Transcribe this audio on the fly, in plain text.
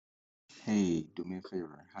Hey, do me a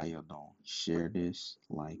favor. How y'all doing? Share this,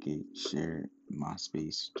 like it, share it.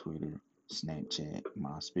 MySpace, Twitter, Snapchat,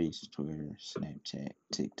 MySpace, Twitter, Snapchat,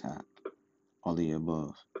 TikTok, all the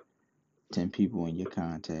above. 10 people in your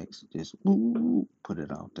contacts, just woo, put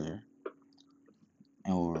it out there.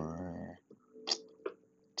 Or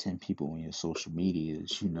 10 people in your social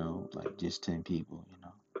medias, like just 10 people,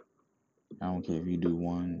 I don't care if you do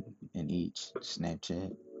one in each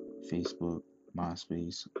Snapchat, Facebook,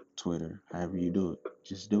 MySpace, Twitter, however you do it,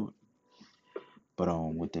 just do it. But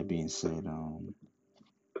with that being said,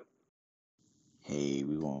 hey,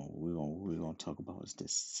 we're gonna talk about the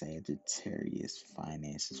Sagittarius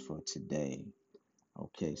finances for today.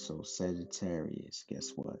 Okay, so Sagittarius,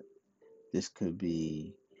 guess what? This could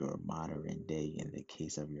be your modern day in the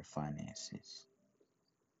case of your finances.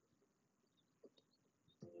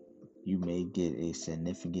 You may get a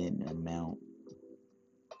significant amount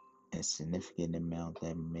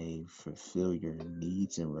that may fulfill your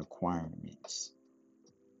needs and requirements.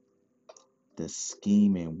 The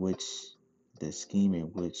scheme in which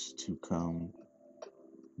to come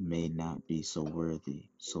may not be so worthy,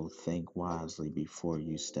 so think wisely before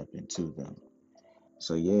you step into them.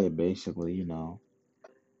 So yeah, basically, you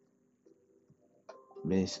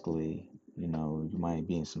might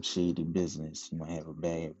be in some shady business. You might have a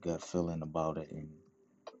bad gut feeling about it and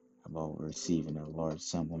about receiving a large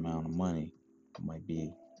sum amount of money. It might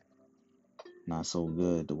be not so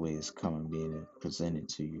good the way it's coming being presented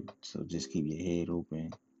to you. So just keep your head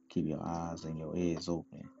open, keep your eyes and your ears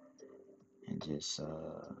open, and just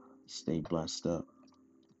stay blessed up.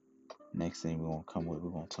 Next thing we're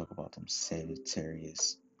gonna talk about the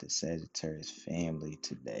Sagittarius family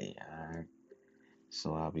today. Alright.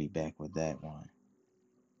 So I'll be back with that one.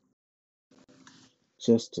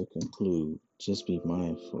 Just to conclude, just be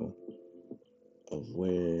mindful of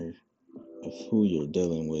of who you're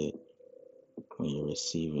dealing with when you're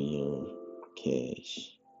receiving your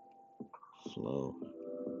cash flow.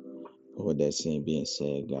 But with that being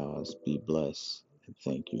said, guys, be blessed and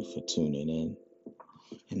thank you for tuning in.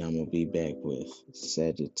 And I'm gonna be back with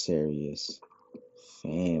Sagittarius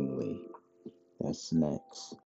family. That's next.